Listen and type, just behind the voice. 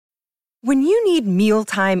When you need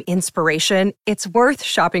mealtime inspiration, it's worth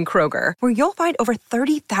shopping Kroger, where you'll find over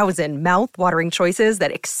 30,000 mouth-watering choices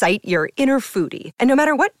that excite your inner foodie. And no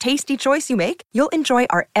matter what tasty choice you make, you'll enjoy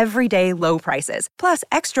our everyday low prices, plus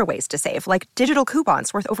extra ways to save, like digital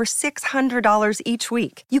coupons worth over $600 each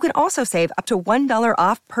week. You can also save up to $1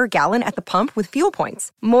 off per gallon at the pump with fuel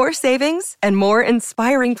points. More savings and more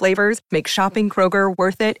inspiring flavors make shopping Kroger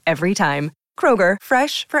worth it every time. Kroger,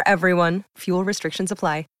 fresh for everyone. Fuel restrictions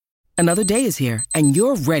apply. Another day is here, and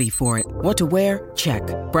you're ready for it. What to wear? Check.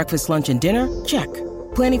 Breakfast, lunch, and dinner? Check.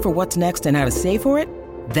 Planning for what's next and how to save for it?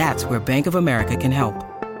 That's where Bank of America can help.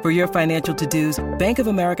 For your financial to-dos, Bank of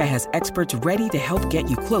America has experts ready to help get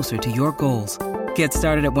you closer to your goals. Get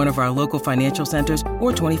started at one of our local financial centers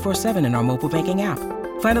or 24/7 in our mobile banking app.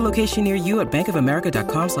 Find a location near you at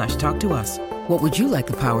bankofamerica.com/talktous. What would you like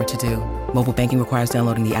the power to do? Mobile banking requires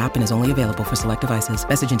downloading the app and is only available for select devices.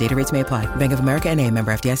 Message and data rates may apply. Bank of America N.A.,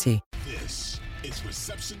 member FDIC. This is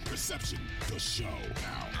Reception, the show.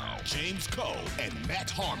 Now, James Cole and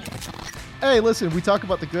Matt Harmon. Hey, listen, we talk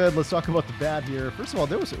about the good. Let's talk about the bad here. First of all,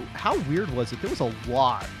 how weird was it? There was a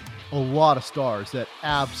lot of stars that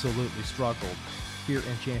absolutely struggled here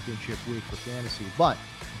in championship week for fantasy. But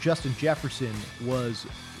Justin Jefferson was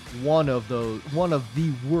one of the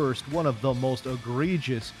worst, one of the most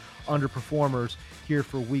egregious underperformers here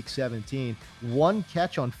for week 17. 1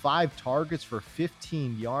 catch on 5 targets for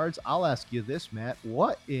 15 yards. I'll ask you this, Matt.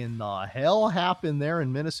 What in the hell happened there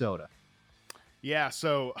in Minnesota? Yeah,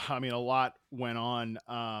 so I mean, a lot went on.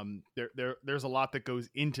 There's a lot that goes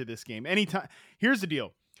into this game. Here's the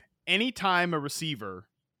deal: anytime a receiver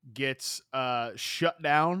gets shut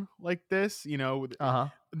down like this,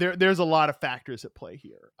 there's a lot of factors at play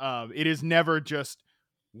here. It is never just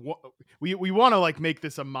we want to like make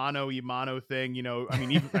this a mano thing.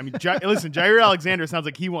 Listen, Jair Alexander sounds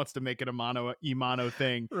like he wants to make it a mano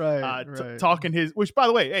thing. Right. Talking which, by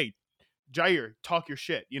the way, hey, Jair, talk your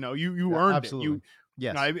shit. You earned absolutely. it.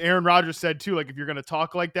 Yes. Aaron Rodgers said too, like, if you're going to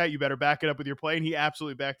talk like that, you better back it up with your play. And he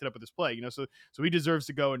absolutely backed it up with his play, so he deserves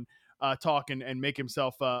to go and talk and make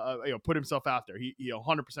himself, put himself out there. He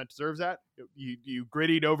 100% deserves that. You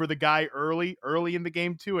grittied over the guy early in the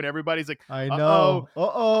game too. And everybody's like, I know.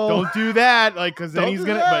 Don't do that. Like, cause then he's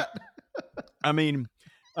going to, but I mean,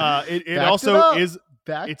 it also is,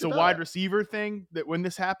 it's a wide receiver thing that when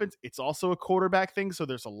this happens, it's also a quarterback thing. So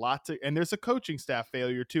there's a lot and there's a coaching staff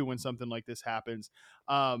failure too when something like this happens.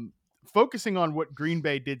 Focusing on what Green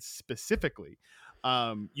Bay did specifically,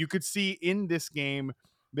 you could see in this game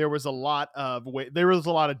there was a lot of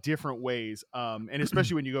different ways, and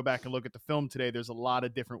especially when you go back and look at the film today, there's a lot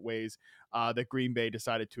of different ways that Green Bay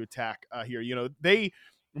decided to attack here.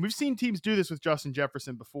 We've seen teams do this with Justin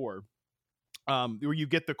Jefferson before. Where you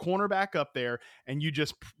get the cornerback up there and you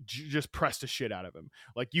just press the shit out of him.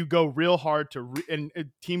 Like, you go real hard and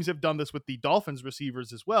teams have done this with the Dolphins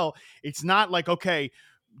receivers as well. It's not like, okay,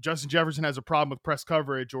 Justin Jefferson has a problem with press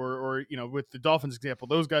coverage or with the Dolphins example,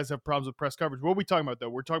 those guys have problems with press coverage. What are we talking about though?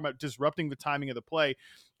 We're talking about disrupting the timing of the play.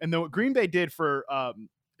 And though what Green Bay did for,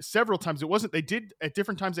 several times, they did at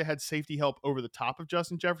different times, they had safety help over the top of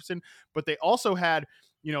Justin Jefferson, but they also had,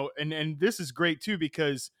 and this is great too,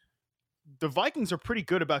 because the Vikings are pretty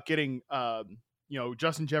good about getting,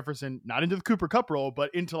 Justin Jefferson not into the Cooper Kupp role,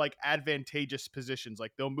 but into like advantageous positions.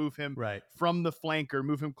 Like, they'll move him from the flank or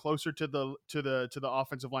move him closer to the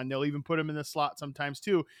offensive line. They'll even put him in the slot sometimes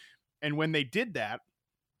too. And when they did that,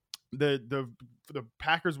 the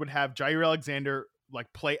Packers would have Jair Alexander like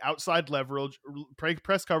play outside leverage,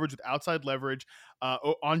 press coverage with outside leverage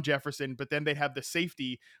on Jefferson, but then they'd have the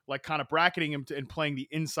safety like kind of bracketing him and playing the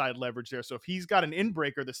inside leverage there. So if he's got an in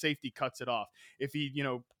breaker, the safety cuts it off. If he,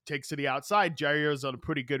 takes to the outside, Jair's on a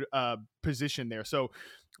pretty good position there. So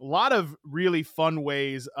a lot of really fun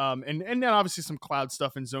ways, and then obviously some cloud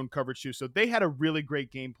stuff and zone coverage too. So they had a really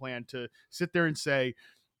great game plan to sit there and say,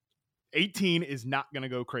 18 is not going to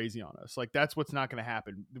go crazy on us. Like, that's what's not going to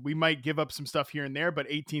happen. We might give up some stuff here and there, but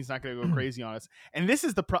 18 is not going to go crazy on us. And this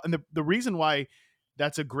is the reason why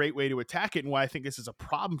that's a great way to attack it, and why I think this is a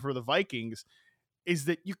problem for the Vikings, is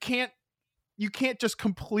that you can't just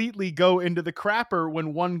completely go into the crapper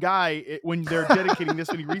when they're dedicating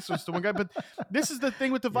this many resources to one guy. But this is the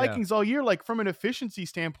thing with the Vikings all year. Like, from an efficiency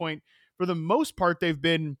standpoint, for the most part, they've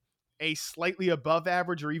been a slightly above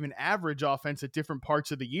average or even average offense at different parts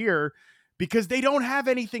of the year, because they don't have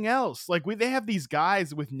anything else. Like, they have these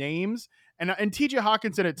guys with names, and TJ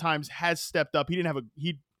Hawkinson at times has stepped up. He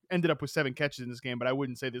ended up with 7 catches in this game, but I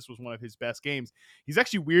wouldn't say this was one of his best games. He's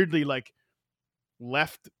actually weirdly like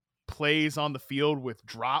left plays on the field with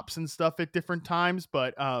drops and stuff at different times,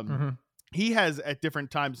 but he has at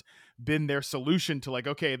different times been their solution to like,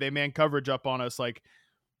 okay, they man coverage up on us. Like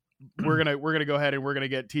we're going to go ahead and we're going to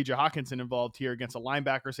get TJ Hawkinson involved here against a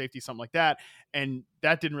linebacker, safety, something like that. And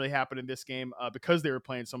that didn't really happen in this game because they were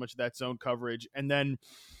playing so much of that zone coverage. And then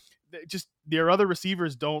just their other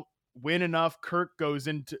receivers don't win enough. Kirk goes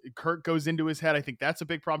into his head. I think that's a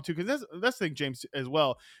big problem too. Cause that's the thing, James, as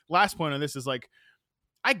well. Last point on this is like,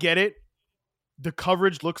 I get it. The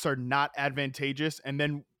coverage looks are not advantageous. And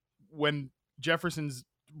then when Jefferson's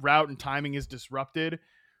route and timing is disrupted,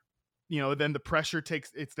 then the pressure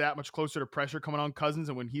it's that much closer to pressure coming on Cousins.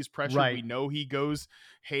 And when he's pressured, right, we know he goes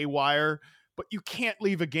haywire, but you can't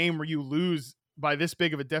leave a game where you lose by this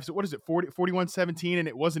big of a deficit. What is it? 41-17. And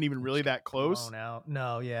it wasn't even really that close. Oh,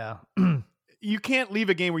 no. Yeah. You can't leave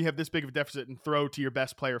a game where you have this big of a deficit and throw to your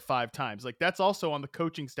best player 5 times. Like that's also on the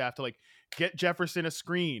coaching staff to like get Jefferson a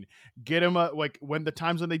screen, get him like when the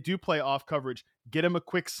times when they do play off coverage, get him a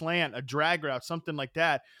quick slant, a drag route, something like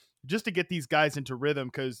that, just to get these guys into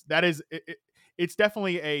rhythm. Cause that is, it's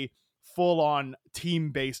definitely a full on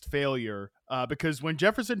team based failure. Because when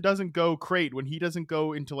Jefferson doesn't go crate, when he doesn't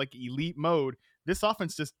go into like elite mode, this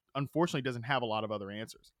offense just unfortunately doesn't have a lot of other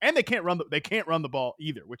answers, and they can't run the ball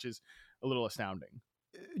either, which is a little astounding.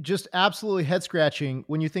 Just absolutely head scratching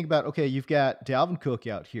when you think about, okay, you've got Dalvin Cook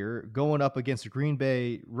out here going up against a Green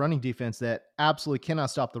Bay running defense that absolutely cannot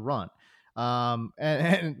stop the run.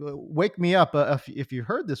 And wake me up if you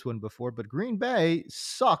heard this one before, but Green Bay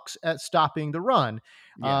sucks at stopping the run.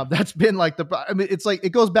 Yeah. That's been like it's like,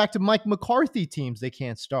 it goes back to Mike McCarthy teams. They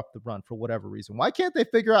can't stop the run for whatever reason. Why can't they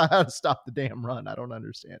figure out how to stop the damn run? I don't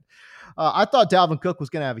understand. I thought Dalvin Cook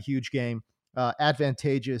was going to have a huge game.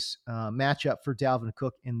 Advantageous matchup for Dalvin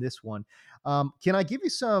Cook in this one. Can I give you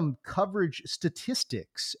some coverage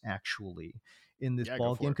statistics actually in this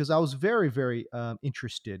ball game? Because I was very, very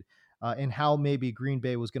interested in how maybe Green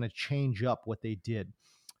Bay was going to change up what they did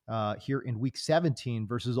here in week 17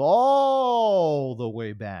 versus all the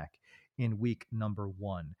way back in week number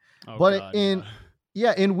 1. Oh, but God,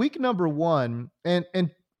 in week number 1,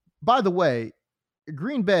 and by the way,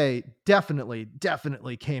 Green Bay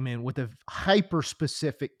definitely came in with a hyper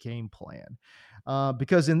specific game plan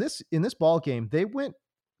because in this ball game, they went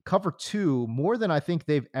cover 2 more than I think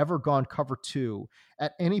they've ever gone cover 2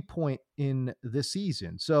 at any point in the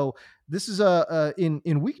season. So this is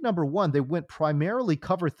in week number 1, they went primarily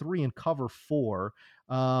cover 3 and cover 4.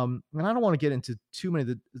 And I don't want to get into too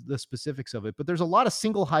many of the specifics of it, but there's a lot of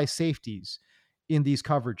single high safeties in these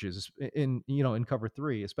coverages in cover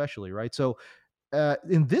 3, especially, right? So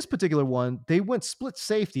in this particular one, they went split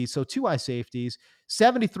safety, so 2 high safeties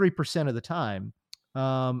 73% of the time.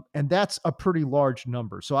 And that's a pretty large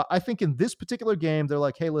number. So I think in this particular game, they're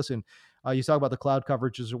like, hey, listen, you talk about the cloud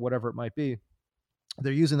coverages or whatever it might be.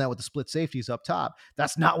 They're using that with the split safeties up top.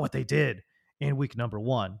 That's not what they did in week number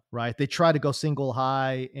 1, right? They try to go single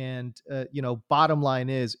high, and, bottom line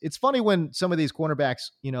is, it's funny when some of these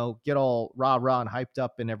cornerbacks, get all rah and hyped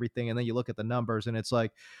up and everything. And then you look at the numbers and it's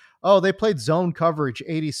like, oh, they played zone coverage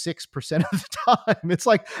 86% of the time. It's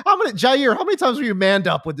like, how many times were you manned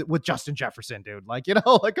up with Justin Jefferson, dude? Like,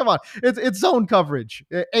 like, come on, it's zone coverage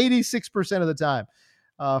 86% of the time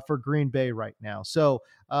for Green Bay right now. So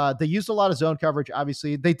they used a lot of zone coverage.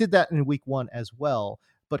 Obviously, they did that in week 1 as well.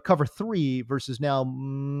 But cover 3 versus now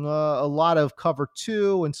a lot of cover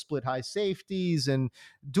 2 and split high safeties and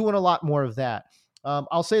doing a lot more of that.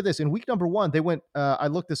 I'll say this, in week number 1, they went, I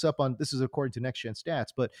looked this up this is according to Next Gen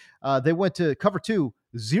Stats, but they went to cover 2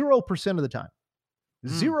 0% of the time,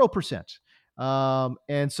 0%.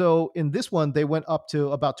 And so in this one, they went up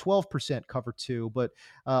to about 12% cover 2, but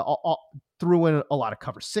threw in a lot of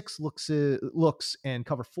cover 6 looks and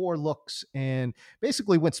cover 4 looks, and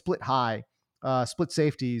basically went split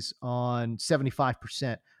safeties on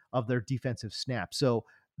 75% of their defensive snaps. So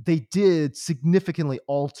they did significantly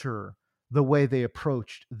alter the way they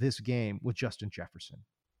approached this game with Justin Jefferson.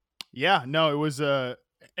 Yeah, no, it was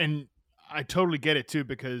and I totally get it too,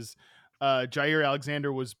 because Jair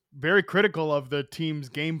Alexander was very critical of the team's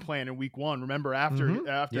game plan in week 1. Remember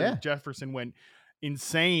after Jefferson went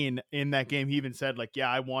insane in that game, he even said like, yeah,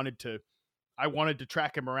 I wanted to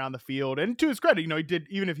track him around the field. And to his credit, he did,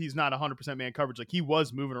 even if he's not 100% man coverage, like he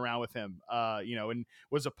was moving around with him, and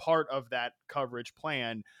was a part of that coverage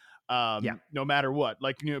plan. No matter what,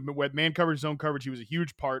 like, with man coverage, zone coverage, he was a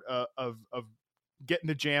huge part of getting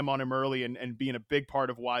the jam on him early and being a big part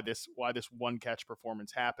of why this one catch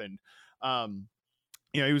performance happened.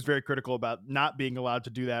 He was very critical about not being allowed to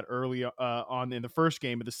do that early on in the first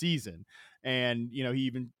game of the season. And, he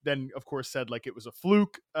even then, of course, said like it was a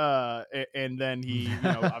fluke. And then he,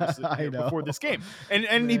 obviously before this game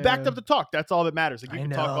and he backed up the talk. That's all that matters. Like, you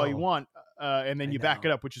can talk all you want and then you back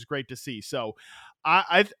it up, which is great to see. So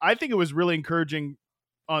I think it was really encouraging.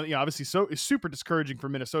 Obviously, it's super discouraging for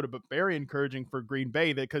Minnesota, but very encouraging for Green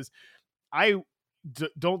Bay, because I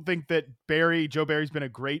don't think that Joe Barry's been a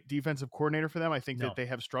great defensive coordinator for them. I think that they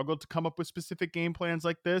have struggled to come up with specific game plans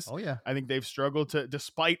like this. Oh yeah. I think they've struggled to,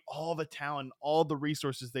 despite all the talent, all the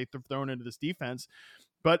resources they've thrown into this defense,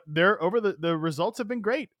 but the results have been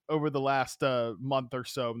great over the last month or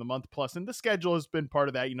so, the month plus. And the schedule has been part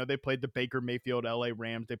of that. They played the Baker Mayfield LA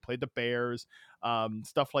Rams. They played the Bears,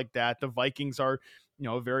 stuff like that. The Vikings are,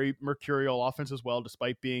 a very mercurial offense as well,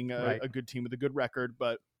 despite being a good team with a good record.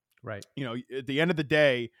 But right. At the end of the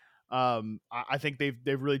day, I think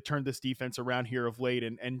they've really turned this defense around here of late,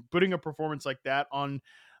 and putting a performance like that on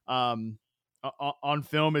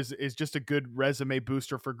film is just a good resume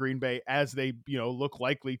booster for Green Bay as they, look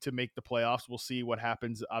likely to make the playoffs. We'll see what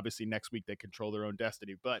happens. Obviously next week they control their own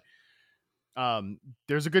destiny, but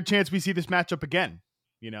there's a good chance we see this matchup again.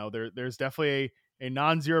 There's definitely a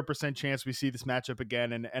non-0% chance we see this matchup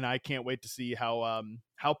again. And I can't wait to see how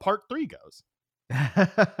part 3 goes.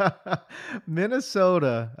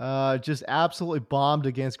 Minnesota just absolutely bombed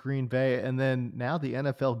against Green Bay, and then now the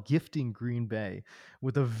NFL gifting Green Bay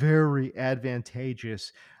with a very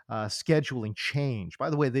advantageous scheduling change.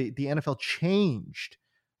 By the way, the NFL changed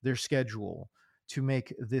their schedule to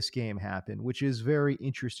make this game happen, which is very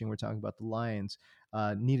interesting. We're talking about the Lions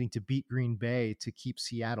needing to beat Green Bay to keep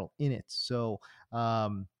Seattle in it. So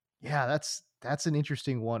that's an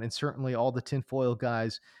interesting one, and certainly all the tinfoil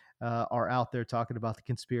guys are out there talking about the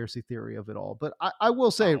conspiracy theory of it all. But I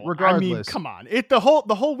will say, regardless, come on, the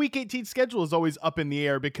whole Week 18 schedule is always up in the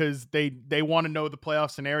air because they want to know the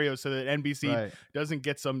playoff scenario so that NBC doesn't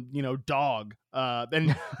get some dog.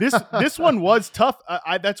 And this one was tough.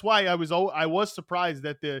 That's why I was surprised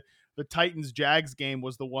that the Titans Jags game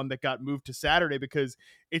was the one that got moved to Saturday, because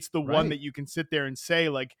it's the one that you can sit there and say,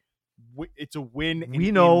 like, it's a win. We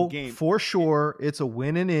know for sure it's a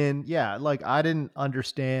win and in. Yeah, like I didn't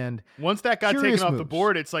understand. Once that got taken off the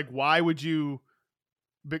board, it's like, why would you?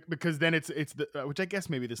 Because then it's the which I guess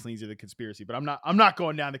maybe this leans to the conspiracy, but I'm not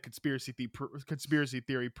going down the conspiracy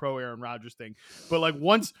theory pro Aaron Rodgers thing. But like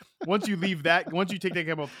once you leave that, once you take that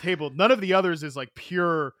game off the table, none of the others is like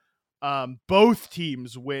pure. Both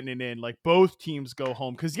teams win and in, like both teams go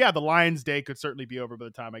home, because the Lions' day could certainly be over by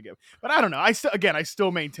the time I get. But I don't know. I still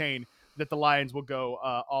maintain that the Lions will go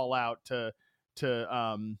all out to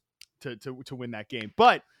win that game.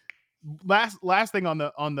 But last thing on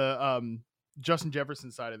the Justin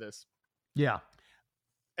Jefferson side of this,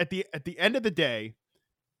 at the end of the day,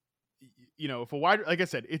 if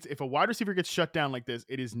a wide receiver gets shut down like this,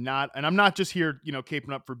 it is not, and I'm not just here,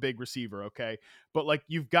 caping up for big receiver. Okay. But like,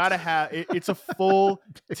 you've got to have, it's a full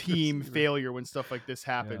team failure when stuff like this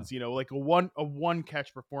happens, like a one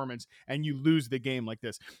catch performance and you lose the game like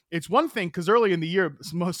this. It's one thing, cause early in the year,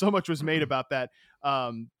 so much was made about that,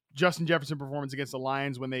 Justin Jefferson performance against the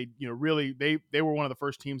Lions when they, really, they were one of the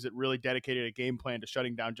first teams that really dedicated a game plan to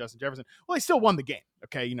shutting down Justin Jefferson. Well, they still won the game.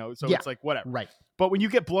 Okay. So it's like, whatever. Right. But when you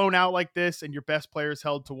get blown out like this and your best player is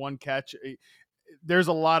held to one catch, there's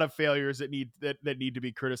a lot of failures that need to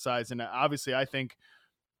be criticized. And obviously I think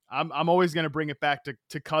I'm always going to bring it back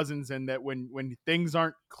to Cousins, and that when things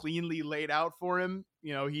aren't cleanly laid out for him,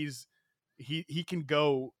 he can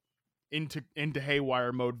go into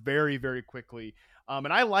haywire mode very, very quickly.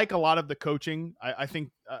 And I like a lot of the coaching. I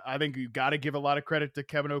think you got to give a lot of credit to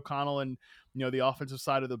Kevin O'Connell and the offensive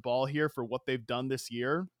side of the ball here for what they've done this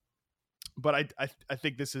year. But I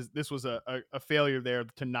think this was a failure there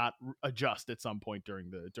to not adjust at some point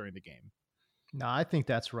during the game. No, I think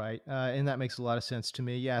that's right, and that makes a lot of sense to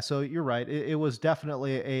me. Yeah, so you're right. It was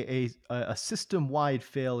definitely a system-wide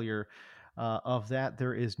failure of that.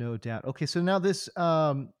 There is no doubt. Okay, so now this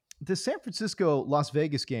San Francisco Las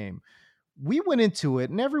Vegas game. We went into it,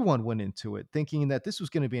 and everyone went into it, thinking that this was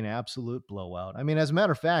going to be an absolute blowout. I mean, as a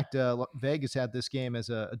matter of fact, Vegas had this game as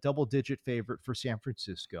a double-digit favorite for San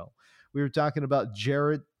Francisco. We were talking about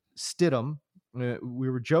Jarrett Stidham. We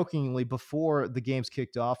were jokingly, before the games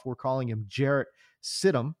kicked off, we're calling him Jarrett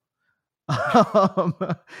Stidham.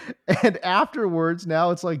 And afterwards,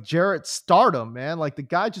 now it's like Jarrett Stardom, man. Like, the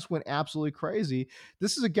guy just went absolutely crazy.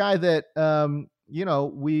 This is a guy that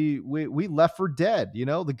we left for dead.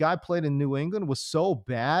 The guy played in New England, was so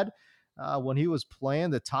bad when he was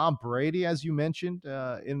playing, that Tom Brady, as you mentioned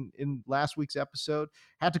in last week's episode,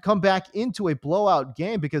 had to come back into a blowout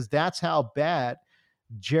game because that's how bad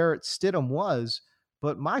Jarrett Stidham was.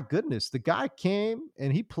 But my goodness, the guy came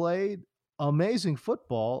and he played amazing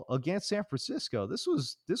football against San Francisco. This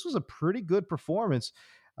was a pretty good performance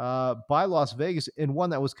by Las Vegas, and one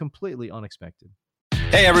that was completely unexpected.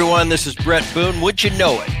 Hey everyone, this is Brett Boone. Would you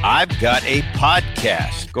know it? I've got a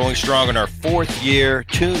podcast going strong in our 4th year.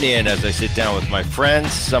 Tune in as I sit down with my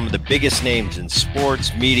friends, some of the biggest names in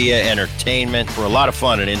sports, media, entertainment, for a lot of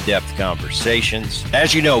fun and in-depth conversations.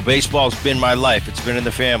 As you know, baseball's been my life. It's been in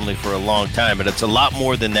the family for a long time, but it's a lot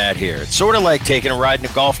more than that here. It's sort of like taking a ride in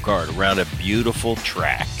a golf cart around a beautiful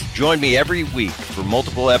track. Join me every week for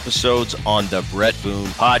multiple episodes on the Brett Boone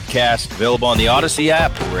Podcast, available on the Odyssey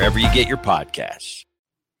app or wherever you get your podcasts.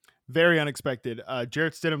 Very unexpected.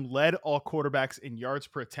 Jarrett Stidham led all quarterbacks in yards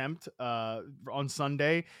per attempt on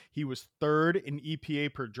Sunday. He was 3rd in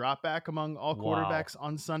EPA per dropback among all quarterbacks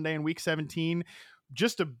on Sunday in Week 17.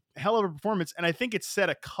 Just a hell of a performance, and I think it said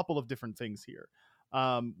a couple of different things here.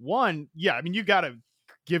 One, you got to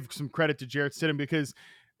give some credit to Jarrett Stidham because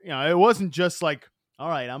it wasn't just like, all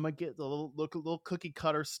right, I'm gonna get the little cookie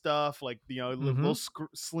cutter stuff, like little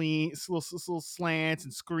slants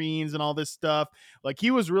and screens and all this stuff. Like he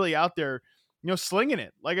was really out there, slinging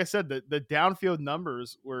it. Like I said, the downfield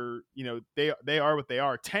numbers were, they are what they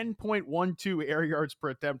are. 10.12 air yards per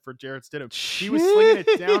attempt for Jarrett Stidham. He was slinging it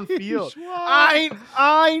downfield. Wow.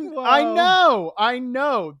 I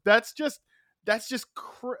know. That's just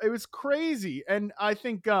it was crazy, and I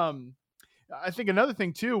think another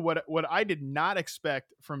thing too, what I did not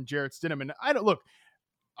expect from Jarrett Stidham, and I don't look,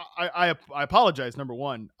 I apologize, number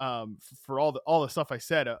one, for all the stuff I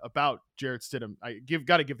said about Jarrett Stidham. I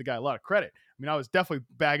got to give the guy a lot of credit. I mean, I was definitely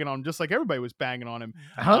bagging on him, just like everybody was bagging on him,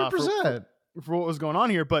 100%. For what was going on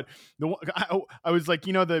here. But I was like,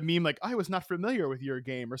 the meme, like, I was not familiar with your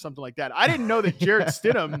game or something like that. I didn't know that Jarrett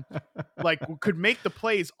Stidham could make the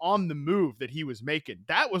plays on the move that he was making.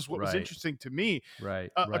 That was what was interesting to me.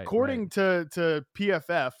 According to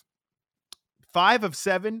PFF, 5 of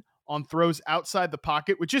 7 on throws outside the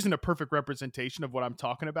pocket, which isn't a perfect representation of what I'm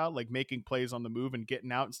talking about, like making plays on the move and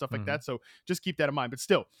getting out and stuff like that. So just keep that in mind. But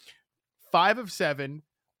still, 5 of 7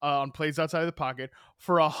 on plays outside of the pocket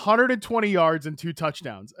for 120 yards and 2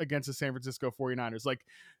 touchdowns against the San Francisco 49ers. Like,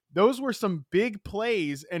 those were some big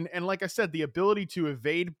plays. And like I said, the ability to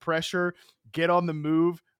evade pressure, get on the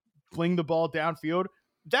move, fling the ball downfield.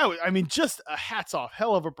 That was, just a hats off,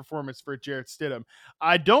 hell of a performance for Jarrett Stidham.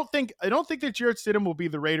 I don't think that Jarrett Stidham will be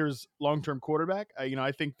the Raiders' long-term quarterback.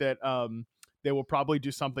 I think that they will probably do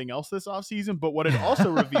something else this offseason. But what it also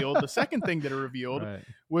revealed, the second thing that it revealed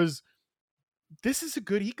was, this is a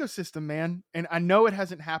good ecosystem, man. And I know it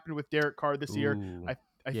hasn't happened with Derek Carr this year.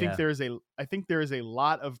 I think there is a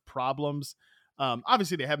lot of problems.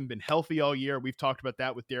 Obviously they haven't been healthy all year. We've talked about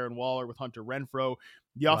that with Darren Waller, with Hunter Renfrow.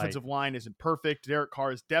 The offensive line isn't perfect. Derek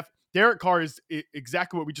Carr is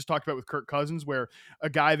exactly what we just talked about with Kirk Cousins, where a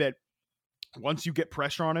guy that once you get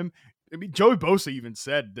pressure on him, Joey Bosa even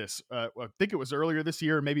said this, I think it was earlier this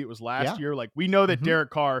year, or maybe it was last year. Like, we know that Derek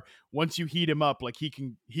Carr, once you heat him up, like he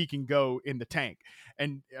can go in the tank.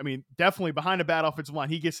 And definitely behind a bad offensive line,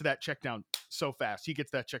 he gets to that check down so fast. He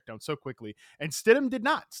gets that check down so quickly. And Stidham did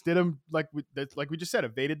not. Stidham, like we just said,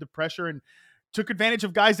 evaded the pressure and took advantage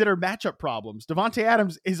of guys that are matchup problems. Devontae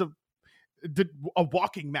Adams is a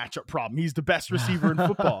walking matchup problem. He's the best receiver in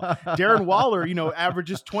football. Darren Waller,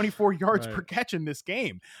 averages 24 yards per catch in this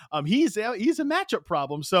game. He's a matchup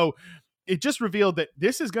problem. So it just revealed that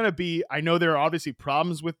this is going to be, I know there are obviously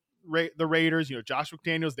problems with the Raiders, Josh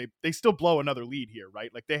McDaniels, they still blow another lead here, right?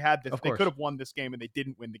 Like, they had this, they could have won this game and they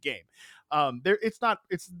didn't win the game. There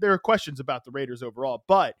are questions about the Raiders overall,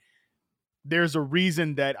 but there's a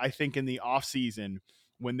reason that I think in the offseason,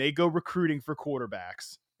 when they go recruiting for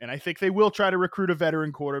quarterbacks, and I think they will try to recruit a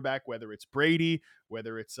veteran quarterback, whether it's Brady,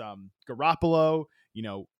 whether it's Garoppolo,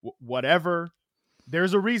 whatever.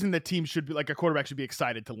 There's a reason that teams should be, like, a quarterback should be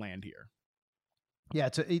excited to land here. Yeah,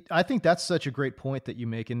 I think that's such a great point that you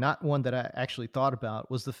make, and not one that I actually thought about,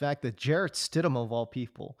 was the fact that Jarrett Stidham, of all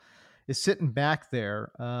people, is sitting back there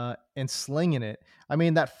and slinging it.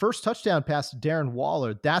 That first touchdown pass to Darren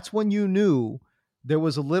Waller, that's when you knew there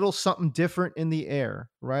was a little something different in the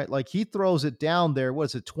air, right? Like, he throws it down there. What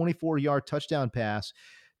is it? 24-yard touchdown pass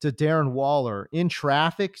to Darren Waller in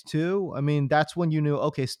traffic too. That's when you knew,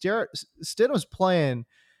 okay, Stidham's playing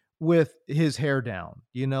with his hair down,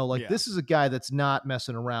 This is a guy that's not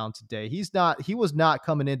messing around today. He was not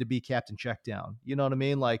coming in to be Captain Checkdown. You know what I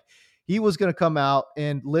mean? Like, he was going to come out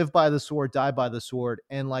and live by the sword, die by the sword.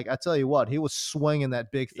 And, like, I tell you what, he was swinging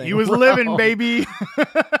that big thing. He was living, baby.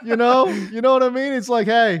 You know what I mean? It's like,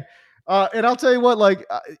 hey, and I'll tell you what, like,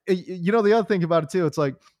 the other thing about it too, it's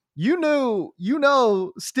like,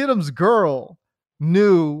 Stidham's girl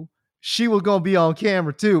knew she was going to be on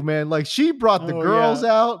camera too, man. Like, she brought the girls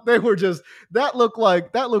out. They were just, that looked like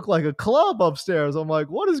a club upstairs. I'm like,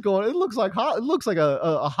 what is going on? It looks like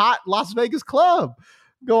a hot Las Vegas club.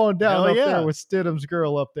 going down Hell up yeah. there with Stidham's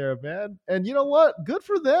girl up there, man. And you know what? Good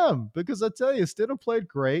for them, because I tell you, Stidham played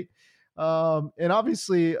great. And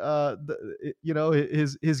obviously,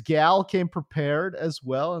 his gal came prepared as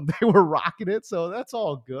well, and they were rocking it. So that's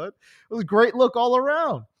all good. It was a great look all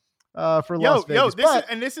around for Las Vegas.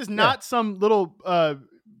 This is not some little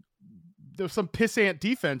some pissant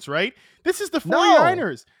defense, right? This is the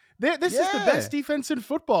 49ers. This is the best defense in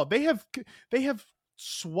football. They have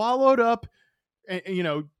swallowed up,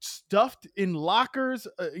 stuffed in lockers.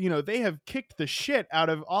 They have kicked the shit out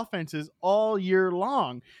of offenses all year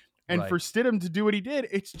long. And for Stidham to do what he did,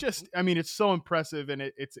 it's just, it's so impressive, and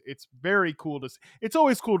it's very cool to see. It's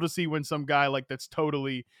always cool to see when some guy like that's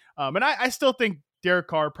totally, and I still think Derek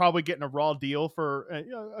Carr probably getting a raw deal for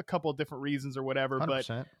a couple of different reasons or whatever, 100%.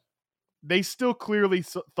 But they still clearly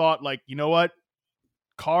thought, like, you know what,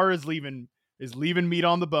 Carr is leaving meat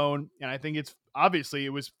on the bone, and I think it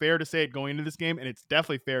was fair to say it going into this game, and it's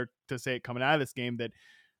definitely fair to say it coming out of this game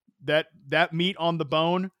that meat on the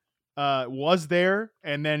bone was there.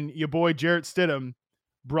 And then your boy Jarrett Stidham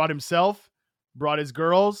brought his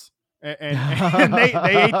girls, and they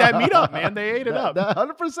ate that meat up, man. They ate it up.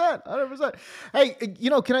 100%. Hey,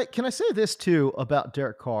 can I say this too about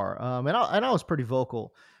Derek Carr? And I was pretty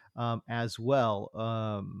vocal as well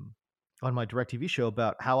on my DirecTV show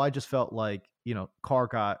about how I just felt like, Carr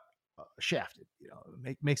got shafted,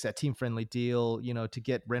 makes that team friendly deal, to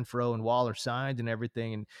get Renfro and Waller signed and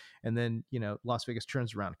everything. And then, Las Vegas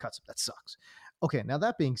turns around and cuts him. That sucks. Okay. Now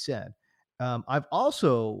that being said, I've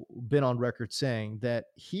also been on record saying that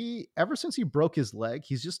ever since he broke his leg,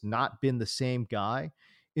 he's just not been the same guy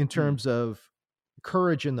in terms of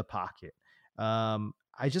courage in the pocket.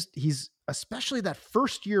 He's especially that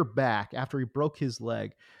first year back after he broke his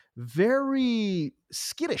leg, very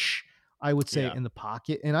skittish, I would say, in the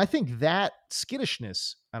pocket. And I think that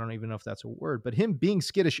skittishness, I don't even know if that's a word, but him being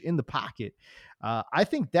skittish in the pocket, I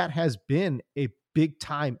think that has been a big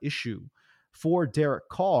time issue for Derek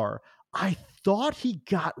Carr. I thought he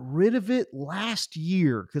got rid of it last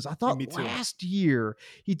year, because I thought last year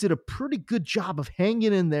he did a pretty good job of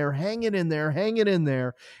hanging in there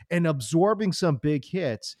and absorbing some big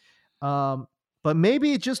hits. But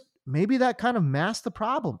maybe that kind of masked the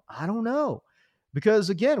problem. I don't know. Because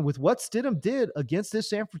again, with what Stidham did against this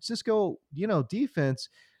San Francisco, defense,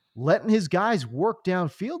 letting his guys work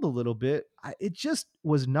downfield a little bit, it just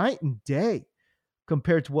was night and day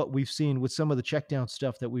compared to what we've seen with some of the check down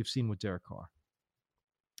stuff that we've seen with Derek Carr.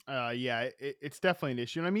 It's definitely an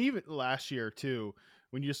issue. And even last year too,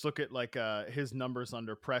 when you just look at like his numbers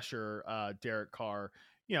under pressure, Derek Carr,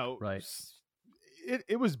 right.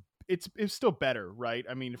 It's still better, right?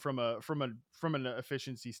 From an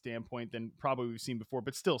efficiency standpoint than probably we've seen before,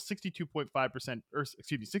 but still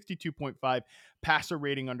 62.5 passer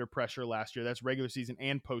rating under pressure last year. That's regular season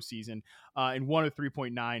and postseason, and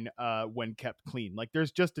 103.9 when kept clean. Like,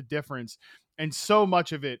 there's just a difference, and so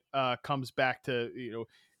much of it comes back to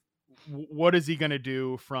what is he going to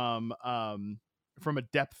do from a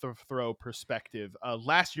depth of throw perspective.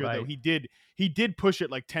 Last year, though, he did push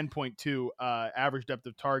it like 10.2 average depth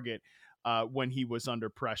of target when he was under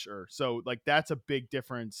pressure. So like, that's a big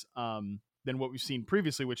difference than what we've seen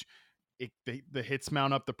previously, which the hits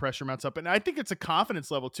mount up, the pressure mounts up. And I think it's a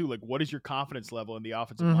confidence level too. Like, what is your confidence level in the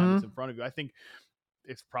offensive line that's in front of you? I think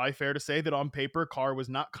it's probably fair to say that on paper, Carr was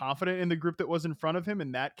not confident in the group that was in front of him.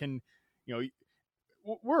 And that can,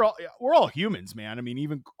 we're all humans, man.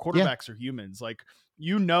 Even quarterbacks are humans. Like,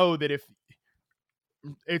 that if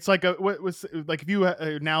it's like if you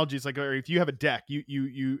analogies, like, or if you have a deck,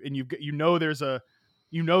 there's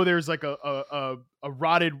like a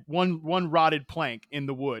rotted one rotted plank in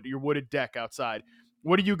the wood, your wooded deck outside.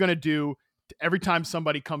 What are you going to do every time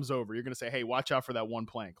somebody comes over? You're going to say, hey, watch out for that one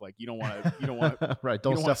plank. Like, you don't want to right.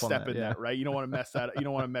 Don't step in that, right? You don't want to mess that. You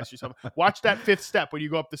don't want to mess yourself. Watch that fifth step when you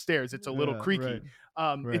go up the stairs. It's a little creaky.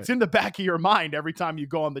 Right. It's in the back of your mind every time you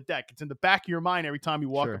go on the deck. It's in the back of your mind every time you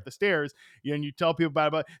walk up the stairs, and you tell people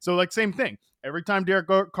about it. So, like, same thing. Every time Derek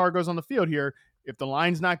Carr goes on the field here, if the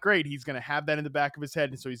line's not great, he's going to have that in the back of his head,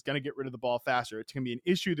 and so he's going to get rid of the ball faster. It's going to be an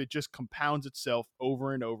issue that just compounds itself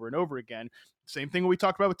over and over and over again. Same thing we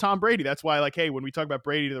talked about with Tom Brady. That's why, like, hey, when we talk about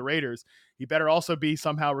Brady to the Raiders, he better also be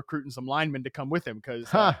somehow recruiting some linemen to come with him, because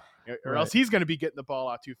or else he's going to be getting the ball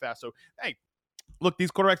out too fast. So, hey, look, these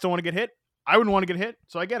quarterbacks don't want to get hit. I wouldn't want to get hit,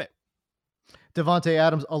 so I get it. Devontae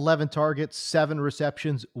Adams, 11 targets, 7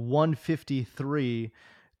 receptions, 153,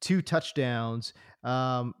 2 touchdowns.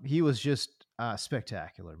 He was just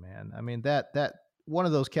spectacular, man. That one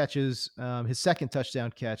of those catches, his second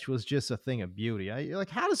touchdown catch, was just a thing of beauty.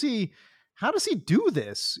 How does he how does he do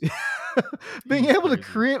this? Being able to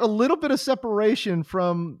create a little bit of separation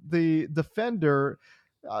from the defender.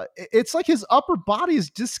 It's like his upper body is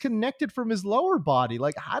disconnected from his lower body.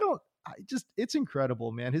 Like, it's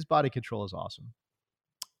incredible, man. His body control is awesome.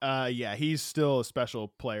 Yeah, he's still a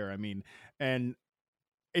special player. I mean, and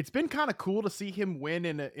it's been kind of cool to see him win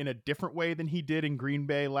in a different way than he did in Green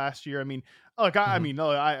Bay last year. I mean, look,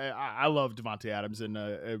 I love Davante Adams, and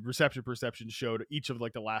reception perception showed each of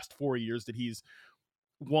like the last 4 years that he's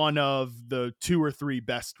one of the 2 or 3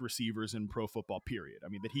 best receivers in pro football, period. I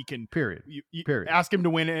mean, that he can, period. You ask him to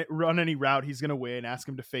win it, run any route, he's going to win. Ask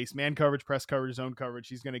him to face man coverage, press coverage, zone coverage,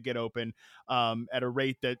 he's going to get open at a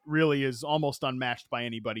rate that really is almost unmatched by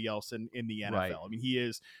anybody else in the NFL. Right. I mean, he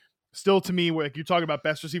is still, to me, like you're talking about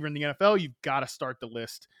best receiver in the NFL, you've got to start the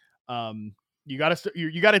list. You got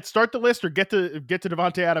to start the list or get to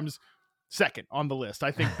Davante Adams second on the list.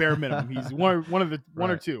 I think bare minimum he's one of the one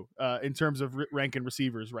or two in terms of ranking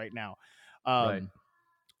receivers right now.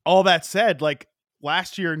 All that said, like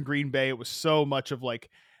last year in Green Bay, it was so much of like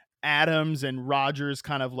Adams and Rodgers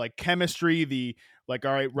kind of like chemistry. The like,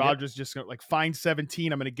 all right, Rodgers just gonna like find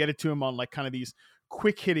 17. I'm going to get it to him on like kind of these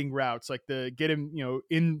quick hitting routes, like get him,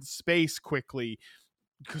 in space quickly,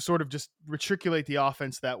 sort of just matriculate the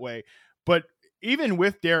offense that way. But even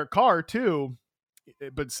with Derek Carr too,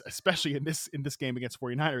 but especially in this game against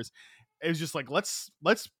 49ers, it was just like, let's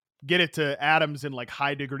get it to Adams in like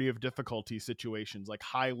high degree of difficulty situations, like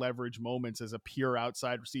high leverage moments as a pure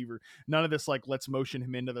outside receiver. None of this, like, let's motion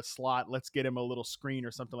him into the slot. Let's get him a little screen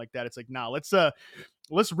or something like that. It's like, nah, let's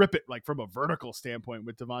rip it like from a vertical standpoint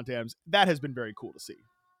with Davante Adams. That has been very cool to see.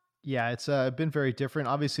 Yeah, it's been very different.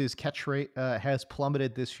 Obviously, his catch rate has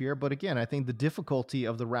plummeted this year. But again, I think the difficulty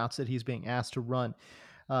of the routes that he's being asked to run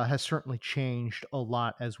has certainly changed a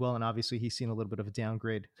lot as well. And obviously, he's seen a little bit of a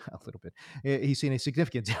downgrade. A little bit. He's seen a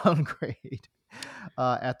significant downgrade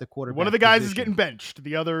at the quarterback. One of the guys is getting benched.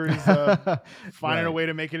 The other is finding a way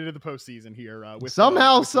to make it into the postseason here.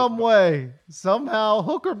 Somehow,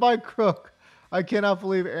 hook or by crook. I cannot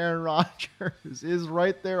believe Aaron Rodgers is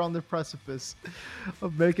right there on the precipice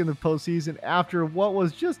of making the postseason after what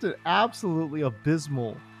was just an absolutely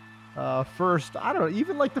abysmal first, I don't know,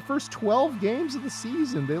 even like the first 12 games of the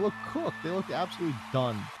season. They look cooked. They look absolutely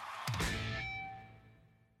done.